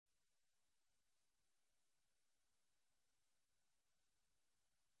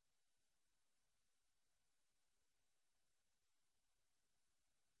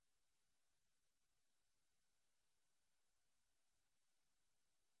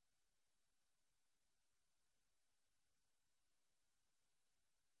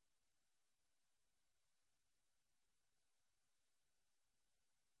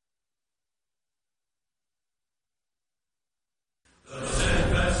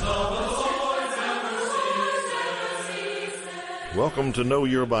Welcome to Know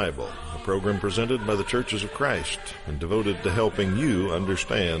Your Bible, a program presented by the Churches of Christ and devoted to helping you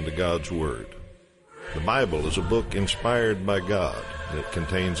understand God's Word. The Bible is a book inspired by God, and it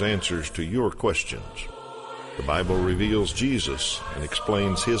contains answers to your questions. The Bible reveals Jesus and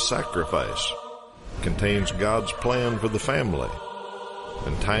explains His sacrifice, contains God's plan for the family,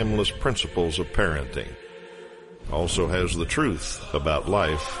 and timeless principles of parenting. Also has the truth about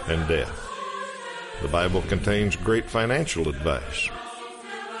life and death. The Bible contains great financial advice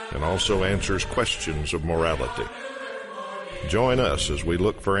and also answers questions of morality. Join us as we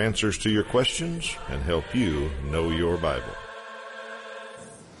look for answers to your questions and help you know your Bible.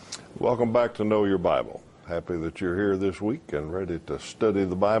 Welcome back to Know Your Bible. Happy that you're here this week and ready to study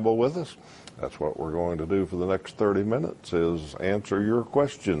the Bible with us. That's what we're going to do for the next 30 minutes is answer your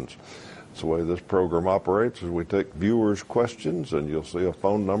questions. That's the way this program operates is we take viewers' questions, and you'll see a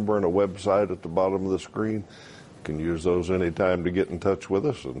phone number and a website at the bottom of the screen. You can use those anytime to get in touch with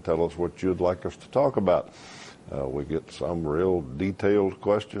us and tell us what you'd like us to talk about. We get some real detailed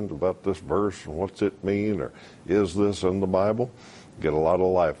questions about this verse and what's it mean, or is this in the Bible? Get a lot of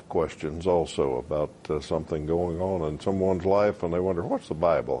life questions also about something going on in someone's life, and they wonder, what's the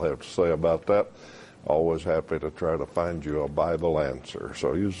Bible have to say about that? Always happy to try to find you a Bible answer.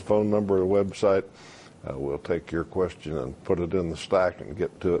 So use the phone number or the website. We'll take your question and put it in the stack and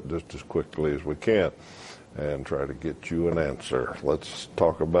get to it just as quickly as we can and try to get you an answer. Let's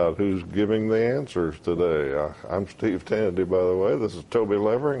talk about who's giving the answers today. I'm Steve Tandy, by the way. This is Toby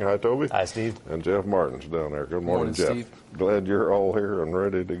Levering. Hi, Toby. Hi, Steve. And Jeff Martin's down there. Good morning, Jeff. Steve. Glad you're all here and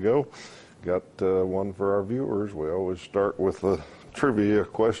ready to go. Got one for our viewers. We always start with the trivia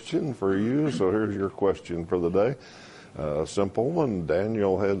question for you. So here's your question for the day. A simple one.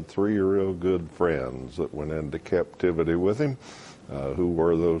 Daniel had 3 real good friends that went into captivity with him. Who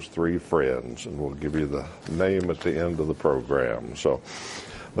were those 3 friends? And we'll give you the name at the end of the program. So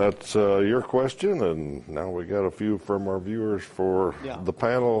that's your question, and now we got a few from our viewers for the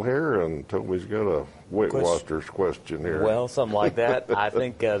panel here, and Toby's got a Weight Watchers question here. Well, something like that. I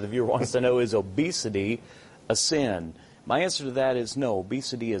think the viewer wants to know, is obesity a sin? My answer to that is no,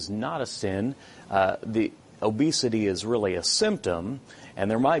 obesity is not a sin. The obesity is really a symptom, and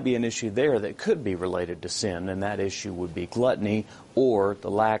there might be an issue there that could be related to sin, and that issue would be gluttony or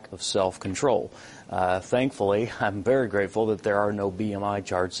the lack of self-control. Thankfully, I'm very grateful that there are no BMI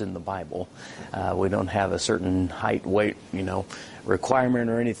charts in the Bible. We don't have a certain height, weight,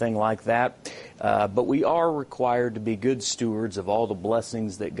 requirement or anything like that. But we are required to be good stewards of all the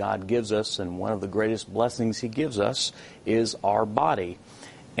blessings that God gives us, and one of the greatest blessings He gives us is our body.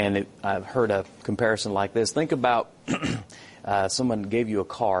 And I've heard a comparison like this. Think about someone gave you a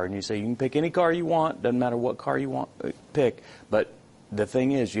car, and you say, you can pick any car you want, doesn't matter what car you want, pick, but the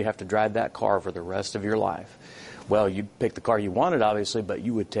thing is, you have to drive that car for the rest of your life. Well, you'd pick the car you wanted, obviously, but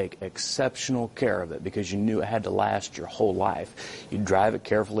you would take exceptional care of it because you knew it had to last your whole life. You'd drive it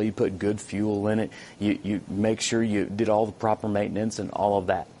carefully, you put good fuel in it, you make sure you did all the proper maintenance and all of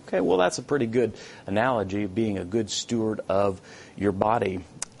that. Okay, well, that's a pretty good analogy of being a good steward of your body.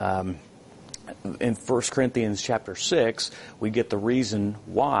 In 1 Corinthians chapter 6, we get the reason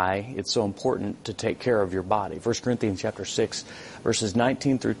why it's so important to take care of your body. 1 Corinthians chapter 6, verses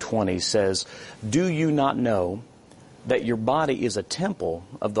 19 through 20 says, "Do you not know that your body is a temple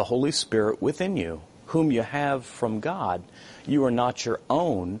of the Holy Spirit within you, whom you have from God? You are not your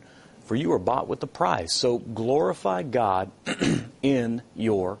own, for you are bought with a price. So glorify God in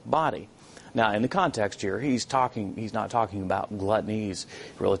your body." Now, in the context here, he's not talking about gluttony. He's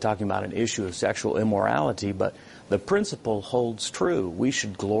really talking about an issue of sexual immorality, but the principle holds true. We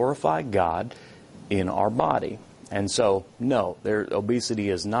should glorify God in our body. And so, no, obesity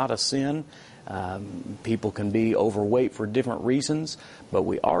is not a sin. People can be overweight for different reasons, but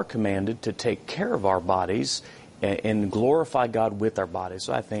we are commanded to take care of our bodies and glorify God with our bodies.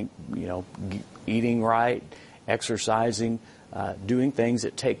 So I think, eating right, exercising, doing things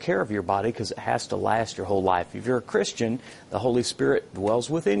that take care of your body because it has to last your whole life. If you're a Christian, the Holy Spirit dwells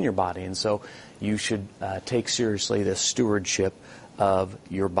within your body, and so you should take seriously the stewardship of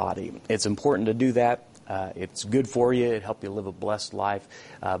your body. It's important to do that. It's good for you. It helps you live a blessed life.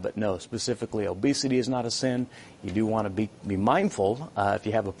 But no, specifically, obesity is not a sin. You do want to be mindful if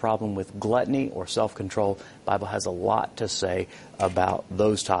you have a problem with gluttony or self-control. The Bible has a lot to say about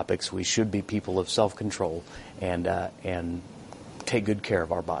those topics. We should be people of self-control and take good care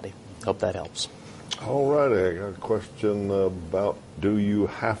of our body. Hope that helps. All righty. I got a question about, do you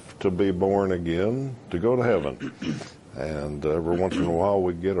have to be born again to go to heaven? And every once in a while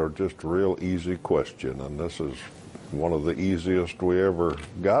we get our just real easy question, and this is one of the easiest we ever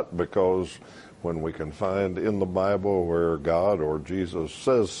got because when we can find in the Bible where God or Jesus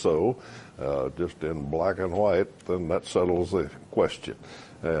says so, just in black and white, then that settles the question.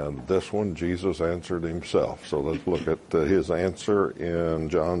 And this one, Jesus answered himself. So let's look at his answer in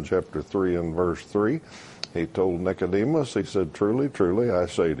John chapter 3 and verse 3. He told Nicodemus, he said, "Truly, truly, I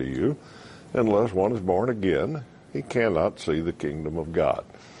say to you, unless one is born again, he cannot see the kingdom of God."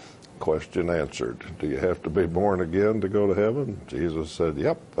 Question answered. Do you have to be born again to go to heaven? Jesus said,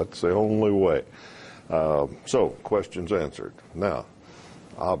 yep, that's the only way. So, questions answered. Now,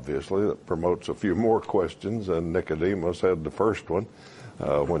 obviously, that promotes a few more questions, and Nicodemus had the first one.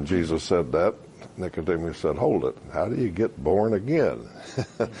 When Jesus said that, Nicodemus said, hold it, how do you get born again?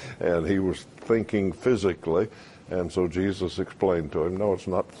 And he was thinking physically, and so Jesus explained to him, no, it's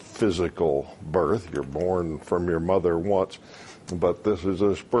not physical birth. You're born from your mother once, but this is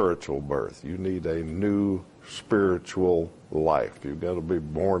a spiritual birth. You need a new spiritual life. You've got to be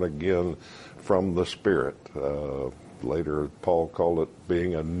born again from the Spirit. Later, Paul called it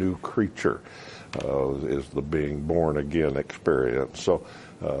being a new creature, is the being born again experience. So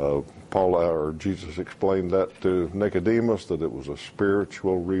Jesus explained that to Nicodemus, that it was a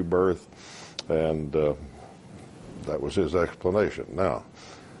spiritual rebirth, and that was his explanation. Now,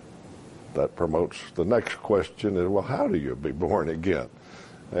 that promotes the next question is, well, how do you be born again?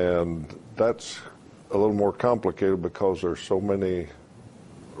 And that's a little more complicated because there's so many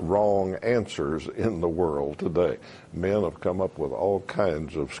wrong answers in the world today. Men have come up with all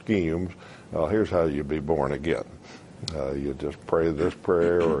kinds of schemes. Here's how you be born again. You just pray this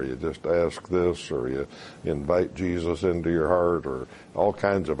prayer, or you just ask this, or you invite Jesus into your heart, or all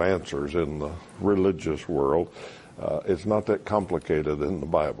kinds of answers in the religious world. It's not that complicated in the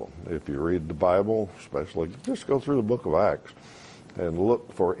Bible. If you read the Bible, especially, just go through the book of Acts and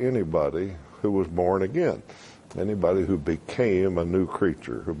look for anybody who was born again, anybody who became a new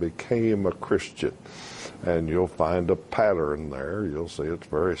creature, who became a Christian. And you'll find a pattern there. You'll see it's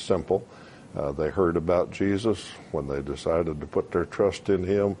very simple. They heard about Jesus. When they decided to put their trust in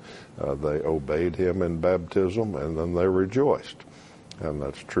him, they obeyed him in baptism, and then they rejoiced. And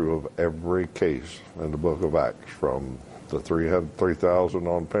that's true of every case in the book of Acts, from the 3,000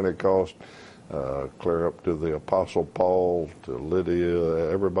 on Pentecost, clear up to the Apostle Paul, to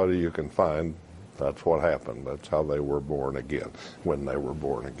Lydia, everybody you can find. That's what happened. That's how they were born again, when they were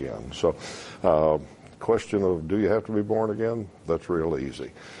born again. So, question of, do you have to be born again? That's real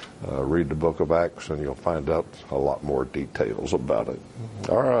easy. Read the book of Acts and you'll find out a lot more details about it.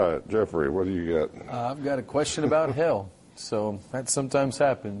 All right, Jeffrey, what do you got? I've got a question about hell. So that sometimes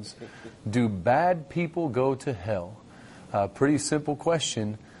happens. Do bad people go to hell? Pretty simple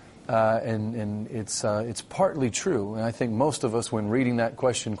question, and it's partly true. And I think most of us, when reading that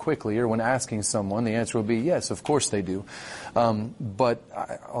question quickly or when asking someone, the answer will be yes, of course they do. But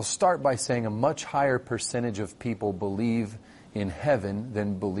I'll start by saying a much higher percentage of people believe in heaven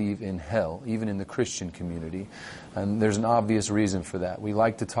than believe in hell, even in the Christian community. And there's an obvious reason for that. We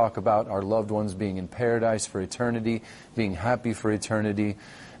like to talk about our loved ones being in paradise for eternity, being happy for eternity,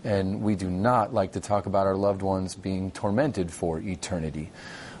 and we do not like to talk about our loved ones being tormented for eternity.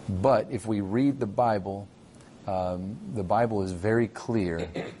 But if we read the Bible is very clear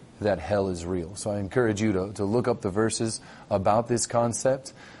that hell is real. So I encourage you to look up the verses about this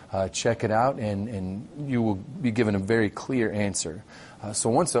concept. Check it out, and you will be given a very clear answer. So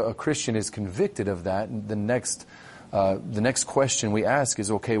once a Christian is convicted of that, the next question we ask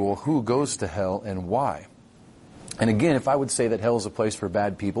is, okay, well, who goes to hell and why? And again, if I would say that hell is a place for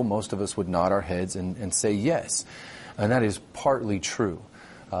bad people, most of us would nod our heads and say yes. And that is partly true.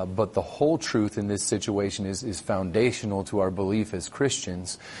 But the whole truth in this situation is foundational to our belief as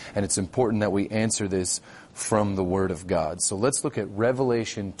Christians, and it's important that we answer this from the Word of God. So let's look at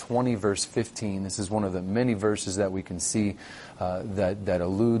Revelation 20, verse 15. This is one of the many verses that we can see that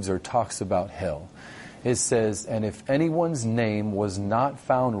alludes or talks about hell. It says, "And if anyone's name was not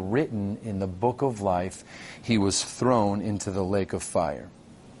found written in the book of life, he was thrown into the lake of fire."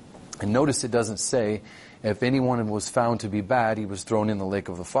 And notice it doesn't say, if anyone was found to be bad, he was thrown in the lake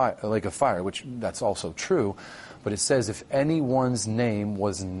of fire, which that's also true. But it says, if anyone's name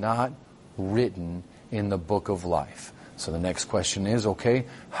was not written in the book of life. So the next question is, okay,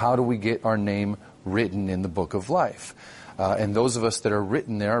 how do we get our name written in the book of life? And those of us that are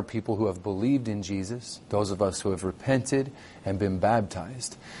written there are people who have believed in Jesus, those of us who have repented and been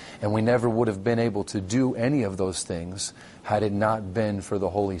baptized. And we never would have been able to do any of those things had it not been for the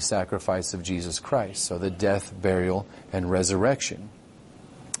holy sacrifice of Jesus Christ. So the death, burial, and resurrection.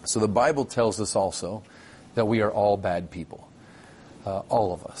 So the Bible tells us also that we are all bad people.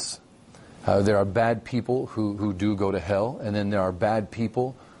 All of us. There are bad people who do go to hell, and then there are bad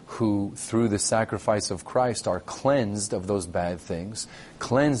people who, through the sacrifice of Christ, are cleansed of those bad things,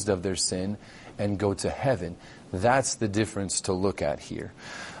 cleansed of their sin, and go to heaven. That's the difference to look at here.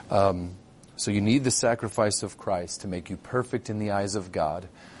 So you need the sacrifice of Christ to make you perfect in the eyes of God,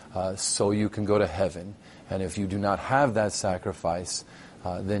 so you can go to heaven. And if you do not have that sacrifice,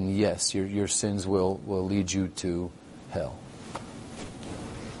 then yes, your sins will lead you to hell.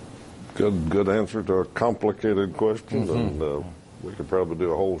 Good answer to a complicated question, and we could probably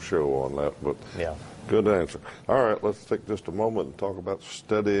do a whole show on that, but Yeah. good answer. All right, let's take just a moment and talk about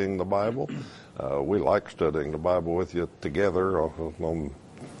studying the Bible. We like studying the Bible with you together on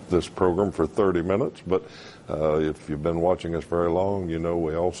this program for 30 minutes, but if you've been watching us very long, you know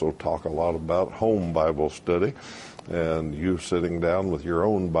we also talk a lot about home Bible study, and you sitting down with your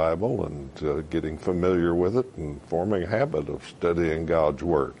own Bible and getting familiar with it and forming a habit of studying God's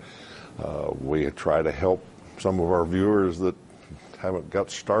Word. We try to help some of our viewers that haven't got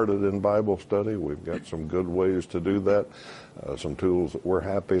started in Bible study. We've got some good ways to do that, some tools that we're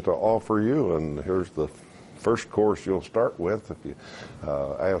happy to offer you, and here's the first course you'll start with. If you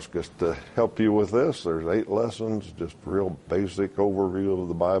ask us to help you with this, there's 8 lessons, just real basic overview of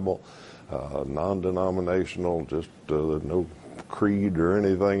the Bible, non-denominational, just no creed or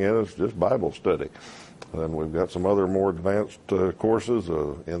anything in it, it's just Bible study. Then we've got some other more advanced courses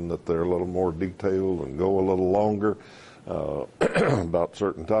in that they're a little more detailed and go a little longer about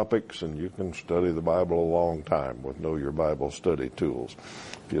certain topics, and you can study the Bible a long time with Know Your Bible study tools.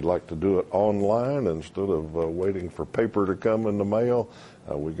 If you'd like to do it online instead of waiting for paper to come in the mail,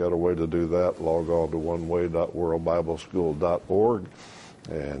 we got a way to do that. Log on to oneway.worldbibleschool.org,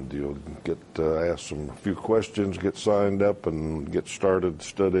 and you'll get asked a few questions, get signed up, and get started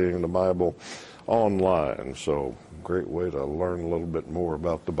studying the Bible online. So great way to learn a little bit more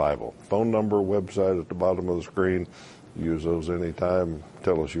about the Bible. Phone number, website at the bottom of the screen. Use those anytime.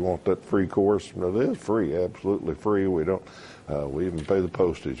 Tell us you want that free course. It is free, absolutely free. We don't. We even pay the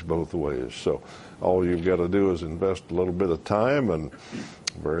postage both ways. So all you've got to do is invest a little bit of time, and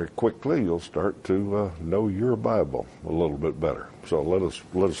very quickly you'll start to know your Bible a little bit better. So let us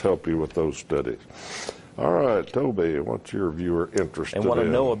help you with those studies. All right, Toby, what's your viewer interested in? They want to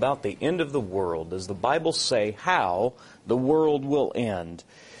know about the end of the world. Does the Bible say how the world will end?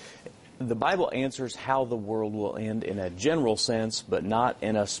 The Bible answers how the world will end in a general sense, but not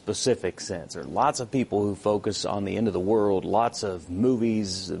in a specific sense. There are lots of people who focus on the end of the world. Lots of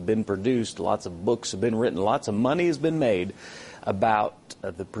movies have been produced. Lots of books have been written. Lots of money has been made about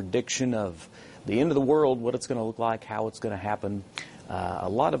the prediction of the end of the world, what it's going to look like, how it's going to happen. A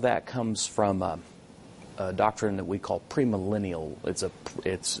lot of that comes from a doctrine that we call premillennial.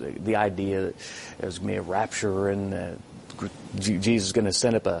 It's the idea that there's going to be a rapture and Jesus is going to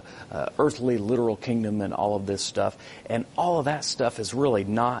send up a earthly, literal kingdom and all of this stuff. And all of that stuff is really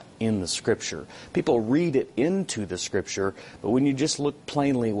not in the Scripture. People read it into the Scripture, but when you just look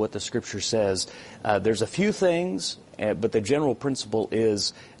plainly what the Scripture says, there's a few things, but the general principle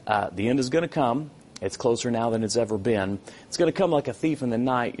is the end is going to come. It's closer now than it's ever been. It's going to come like a thief in the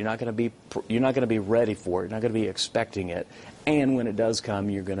night. You're not going to be ready for it. You're not going to be expecting it. And when it does come,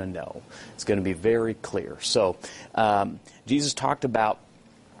 you're going to know. It's going to be very clear. So Jesus talked about,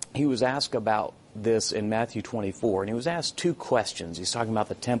 he was asked about this in Matthew 24, and he was asked 2 questions. He's talking about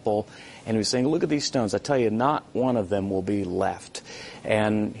the temple, and he was saying, look at these stones. I tell you, not one of them will be left.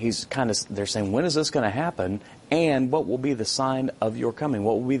 And they're saying, when is this going to happen? And what will be the sign of your coming?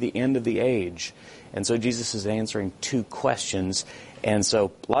 What will be the end of the age? And so Jesus is answering 2 questions. And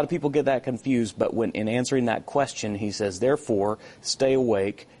so a lot of people get that confused, but when in answering that question, he says, therefore, stay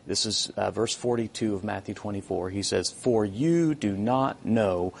awake. This is verse 42 of Matthew 24. He says, for you do not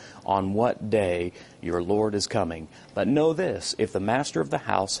know on what day your Lord is coming. But know this, if the master of the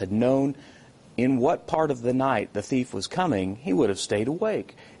house had known in what part of the night the thief was coming, he would have stayed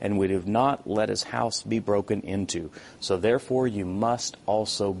awake and would have not let his house be broken into. So therefore you must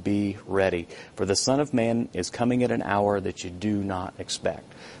also be ready, for the Son of Man is coming at an hour that you do not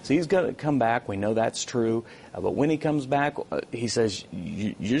expect. So he's going to come back. We know that's true. But when he comes back, he says,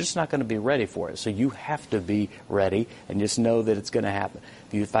 you're just not going to be ready for it. So you have to be ready and just know that it's going to happen.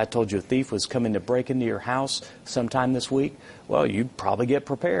 If I told you a thief was coming to break into your house sometime this week, well, you'd probably get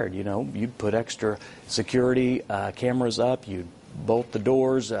prepared. You'd put extra security cameras up. You'd bolt the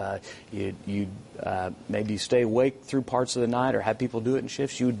doors. You'd maybe stay awake through parts of the night or have people do it in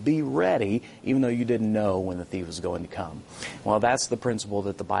shifts. You'd be ready even though you didn't know when the thief was going to come. Well, that's the principle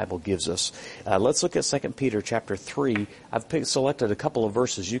that the Bible gives us. Let's look at 2 Peter chapter 3. I've selected a couple of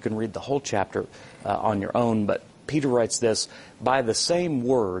verses. You can read the whole chapter on your own, but Peter writes this, by the same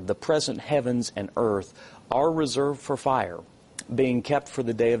word, the present heavens and earth are reserved for fire, being kept for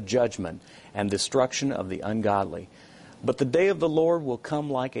the day of judgment and destruction of the ungodly. But the day of the Lord will come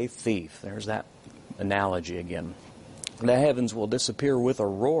like a thief. There's that analogy again. The heavens will disappear with a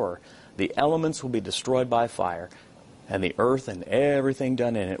roar. The elements will be destroyed by fire, and the earth and everything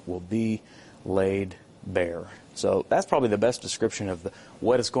done in it will be laid bare. So that's probably the best description of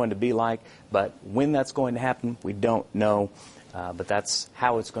what it's going to be like. But when that's going to happen, we don't know. But that's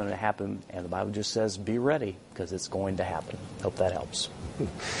how it's going to happen. And the Bible just says, be ready, because it's going to happen. Hope that helps.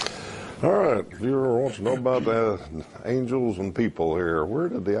 All right, viewer wants to know about the angels and people here. Where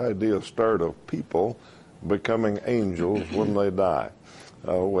did the idea start of people becoming angels when they die?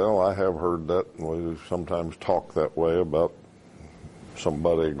 Well, I have heard that. We sometimes talk that way about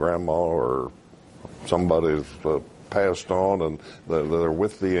somebody, grandma, or somebody's passed on and they're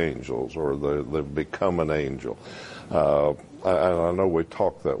with the angels, or they've become an angel. I know we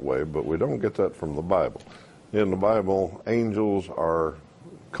talk that way, but we don't get that from the Bible. In the Bible, angels are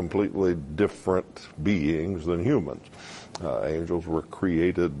completely different beings than humans. Angels were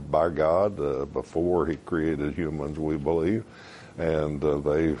created by God before He created humans, we believe, and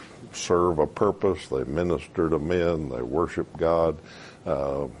they serve a purpose. They minister to men. They worship God.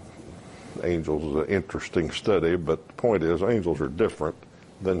 Angels is an interesting study, but the point is, angels are different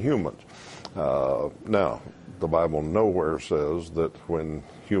than humans. Now, the Bible nowhere says that when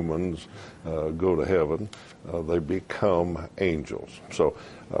humans go to heaven, they become angels. So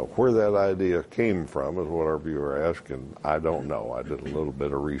where that idea came from is what our viewer asked, and I don't know. I did a little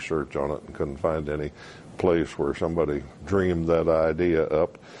bit of research on it and couldn't find any place where somebody dreamed that idea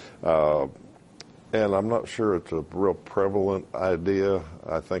up. And I'm not sure it's a real prevalent idea.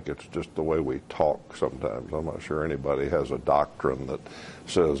 I think it's just the way we talk sometimes. I'm not sure anybody has a doctrine that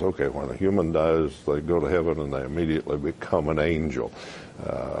says, okay, when a human dies, they go to heaven and they immediately become an angel.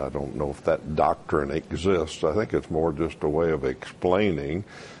 I don't know if that doctrine exists. I think it's more just a way of explaining,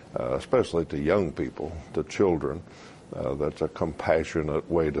 especially to young people, to children. That's a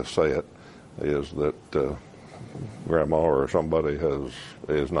compassionate way to say it, is that grandma or somebody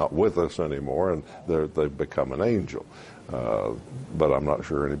is not with us anymore, and they've become an angel. But I'm not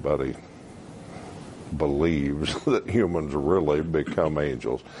sure anybody believes that humans really become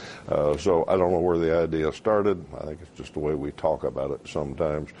angels. So I don't know where the idea started. I think it's just the way we talk about it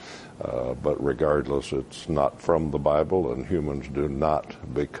sometimes. But regardless, it's not from the Bible, and humans do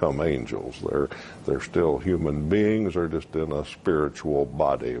not become angels. They're still human beings. They're just in a spiritual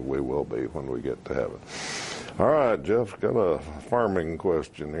body. We will be when we get to heaven. All right, Jeff's got a farming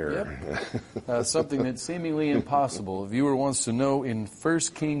question here. Yep. Something that's seemingly impossible. A viewer wants to know, in 1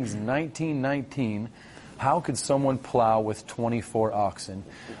 Kings 19:19, how could someone plow with 24 oxen?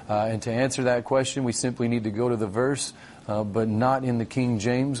 And to answer that question, we simply need to go to the verse, but not in the King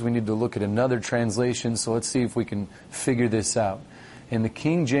James. We need to look at another translation, so let's see if we can figure this out. In the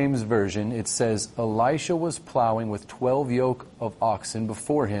King James Version, it says, Elisha was plowing with 12 yoke of oxen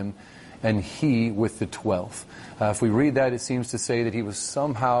before him, and he with the 12th. If we read that, it seems to say that he was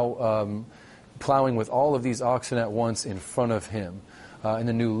somehow plowing with all of these oxen at once in front of him. In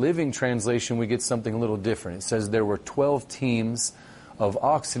the New Living Translation, we get something a little different. It says there were 12 teams of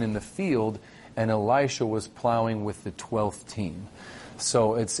oxen in the field, and Elisha was plowing with the 12th team.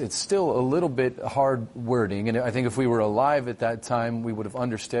 So it's still a little bit hard wording, and I think if we were alive at that time, we would have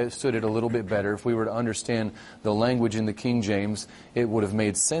understood it a little bit better. If we were to understand the language in the King James, it would have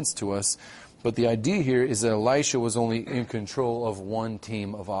made sense to us. But the idea here is that Elisha was only in control of one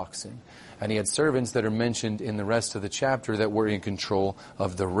team of oxen, and he had servants that are mentioned in the rest of the chapter that were in control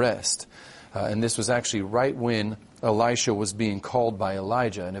of the rest. And this was actually right when Elisha was being called by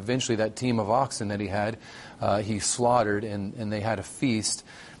Elijah. And eventually that team of oxen that he had, he slaughtered, and they had a feast.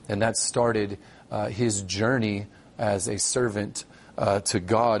 And that started his journey as a servant to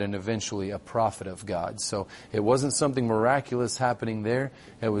God and eventually a prophet of God. So it wasn't something miraculous happening there.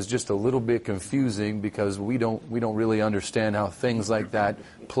 It was just a little bit confusing because we don't really understand how things like that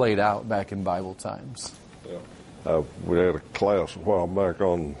played out back in Bible times. Yeah. We had a class a while back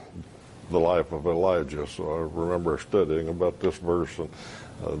on the life of Elijah, so I remember studying about this verse,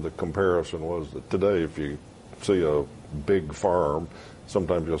 and the comparison was that today if you see a big farm,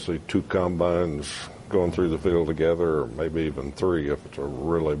 sometimes you'll see 2 combines going through the field together, or maybe even 3 if it's a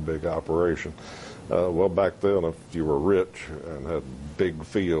really big operation. Well, back then, if you were rich and had big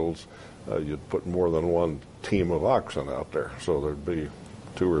fields, you'd put more than one team of oxen out there, so there'd be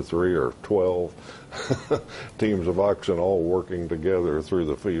 2 or 3 or 12 teams of oxen all working together through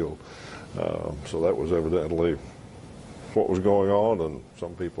the field. So that was evidently what was going on, and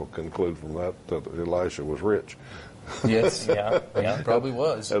some people conclude from that Elisha was rich. Yes, yeah, probably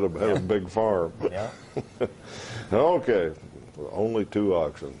was. Had a big farm. Yeah. Okay, Only 2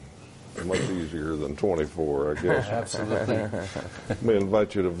 oxen. Much easier than 24, I guess. Absolutely. Let me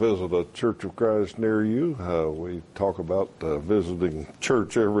invite you to visit a Church of Christ near you. We talk about visiting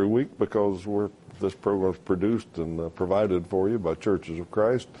church every week because this program is produced and provided for you by Churches of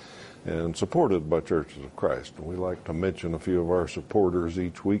Christ and supported by Churches of Christ. And we like to mention a few of our supporters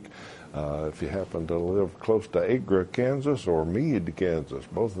each week. If you happen to live close to Agra, Kansas, or Meade, Kansas,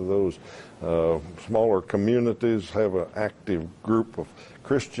 both of those smaller communities have an active group of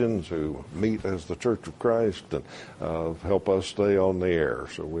Christians who meet as the Church of Christ and help us stay on the air.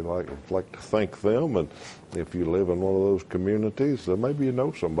 So we like to thank them. And if you live in one of those communities, maybe you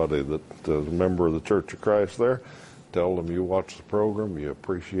know somebody that is a member of the Church of Christ there. Tell them you watch the program, you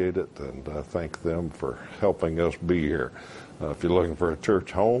appreciate it, and thank them for helping us be here. If you're looking for a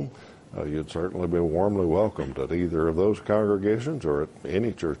church home, you'd certainly be warmly welcomed at either of those congregations or at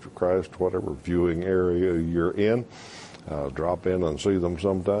any Church of Christ, whatever viewing area you're in. Drop in and see them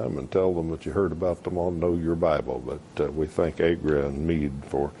sometime and tell them that you heard about them on Know Your Bible. But we thank Agra and Meade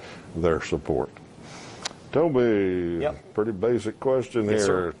for their support. Toby, Yep. Pretty basic question Yes, here.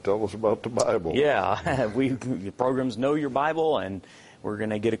 sir. Tell us about the Bible. Yeah, the program's Know Your Bible, and we're going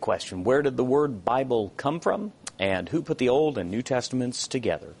to get a question. Where did the word Bible come from, and who put the Old and New Testaments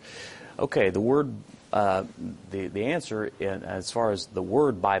together? Okay, the word, the answer as far as the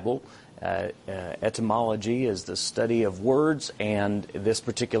word Bible, etymology is the study of words, and this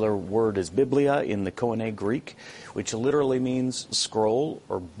particular word is biblia in the Koine Greek, which literally means scroll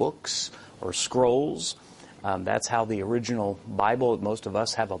or books or scrolls. That's how the original Bible, most of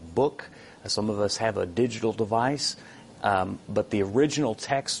us have a book, some of us have a digital device, but the original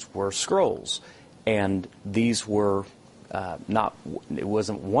texts were scrolls. And these were it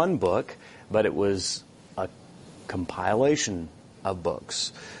wasn't one book, but it was a compilation of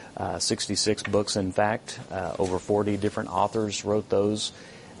books. 66 books, in fact. Over 40 different authors wrote those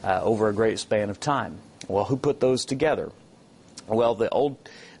over a great span of time. Well, who put those together? Well, the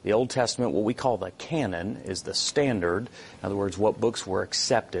Old Testament, what we call the canon, is the standard. In other words, what books were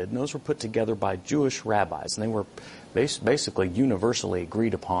accepted. And those were put together by Jewish rabbis. And they were basically universally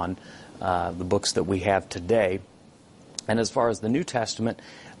agreed upon, the books that we have today. And as far as the New Testament,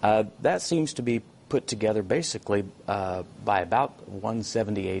 that seems to be put together basically by about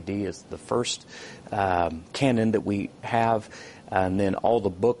 170 A.D. is the first canon that we have. And then all the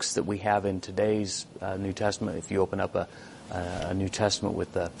books that we have in today's New Testament, if you open up a New Testament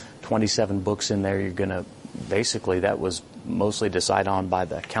with 27 books in there, you're going to, basically that was mostly decided on by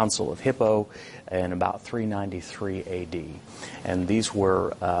the Council of Hippo in about 393 A.D. And these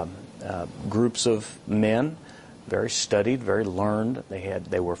were groups of men, very studied, very learned.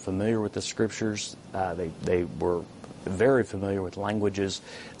 They were familiar with the Scriptures. They were very familiar with languages.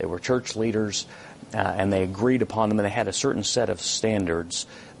 They were church leaders, and they agreed upon them, and they had a certain set of standards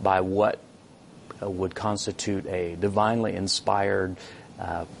by what would constitute a divinely inspired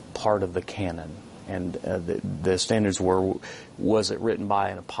part of the canon. And the standards were, was it written by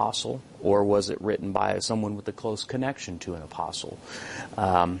an apostle, or was it written by someone with a close connection to an apostle?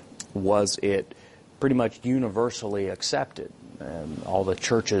 Was it pretty much universally accepted? All the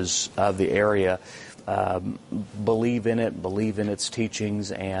churches of the area believe in it, believe in its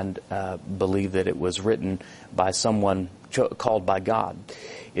teachings, and believe that it was written by someone called by God.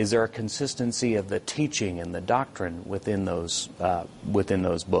 Is there a consistency of the teaching and the doctrine within those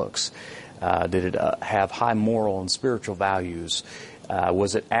books? Did it have high moral and spiritual values?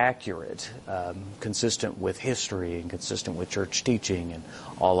 Was it accurate, consistent with history and consistent with church teaching and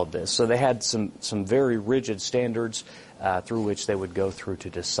all of this? So they had some very rigid standards through which they would go through to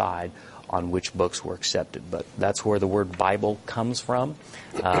decide on which books were accepted. But that's where the word Bible comes from.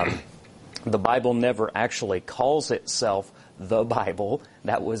 The Bible never actually calls itself the Bible.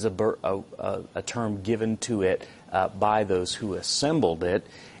 That was a term given to it by those who assembled it.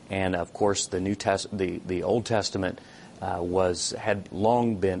 And of course, the Old Testament had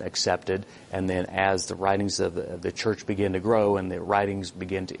long been accepted, and then as the writings of the church began to grow and the writings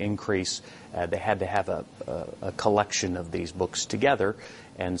began to increase, they had to have a collection of these books together,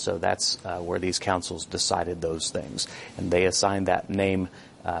 and so that's where these councils decided those things. And they assigned that name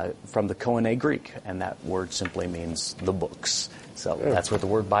from the Koine Greek, and that word simply means the books. So that's what the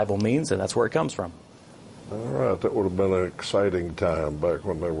word Bible means, and that's where it comes from. All right, that would have been an exciting time back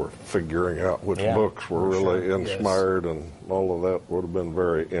when they were figuring out which books were really inspired, and all of that would have been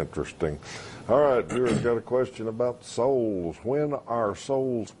very interesting. All right, viewer's got a question about souls. When are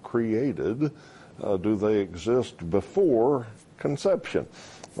souls created? Do they exist before conception?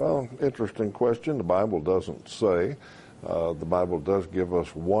 Well, interesting question. The Bible doesn't say. the Bible does give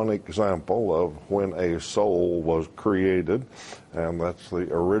us one example of when a soul was created, and that's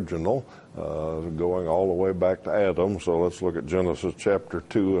the original, going all the way back to Adam. So let's look at Genesis chapter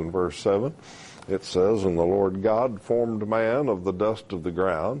 2 and verse 7. It says, "And the Lord God formed man of the dust of the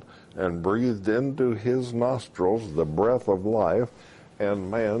ground, and breathed into his nostrils the breath of life,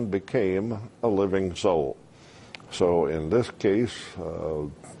 and man became a living soul." So in this case,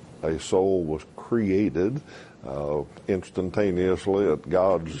 a soul was created instantaneously at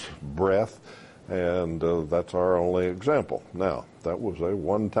God's breath, and that's our only example. Now, that was a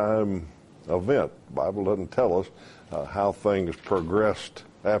one-time event. The Bible doesn't tell us how things progressed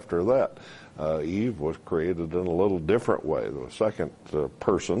after that. Eve was created in a little different way, the second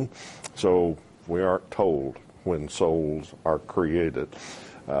person, so we aren't told when souls are created.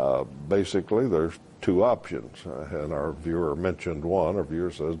 Basically, there's two options, and our viewer mentioned one. Our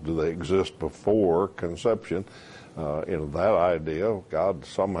viewer says, do they exist before conception? In that idea, God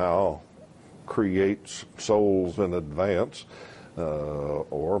somehow creates souls in advance,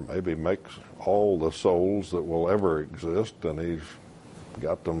 or maybe makes all the souls that will ever exist, and he's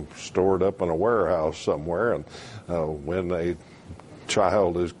got them stored up in a warehouse somewhere, and when a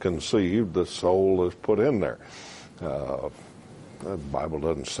child is conceived, the soul is put in there. The Bible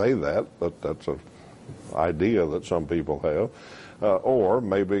doesn't say that, but that's an idea that some people have. Or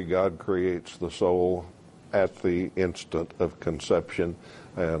maybe God creates the soul at the instant of conception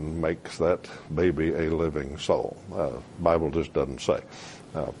and makes that baby a living soul. Bible just doesn't say.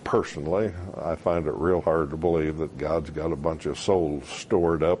 Personally, I find it real hard to believe that God's got a bunch of souls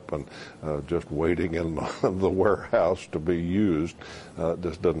stored up and just waiting in the warehouse to be used.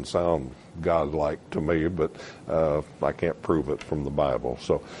 Just doesn't sound godlike to me, but I can't prove it from the Bible.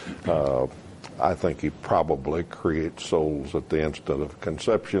 So I think he probably creates souls at the instant of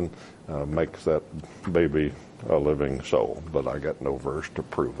conception, makes that baby a living soul, but I got no verse to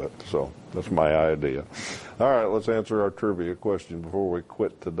prove it. So that's my idea. All right, let's answer our trivia question before we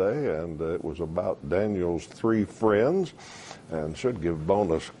quit today, and it was about Daniel's three friends, and should give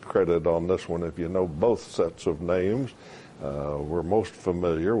bonus credit on this one if you know both sets of names. We're most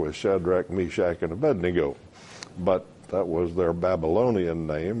familiar with Shadrach, Meshach, and Abednego, but that was their Babylonian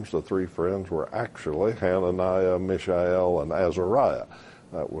names. The three friends were actually Hananiah, Mishael, and Azariah.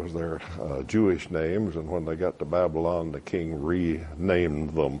 That was their Jewish names, and when they got to Babylon, the king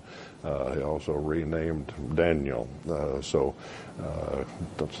renamed them. He also renamed Daniel. So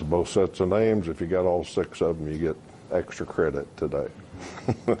that's both sets of names. If you got all six of them, you get extra credit today.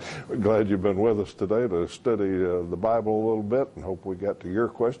 We're glad you've been with us today to study the Bible a little bit, and hope we got to your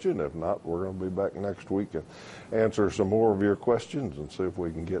question. If not, we're going to be back next week and answer some more of your questions and see if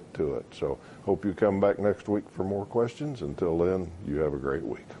we can get to it. So hope you come back next week for more questions. Until then, you have a great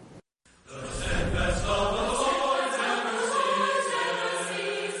week.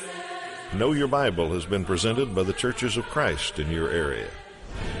 Know Your Bible has been presented by the Churches of Christ in your area.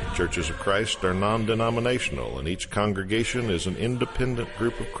 Churches of Christ are non-denominational, and each congregation is an independent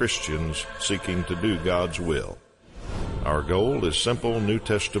group of Christians seeking to do God's will. Our goal is simple New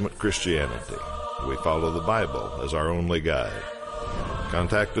Testament Christianity. We follow the Bible as our only guide.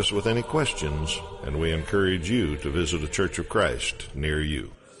 Contact us with any questions, and we encourage you to visit a Church of Christ near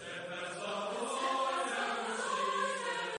you.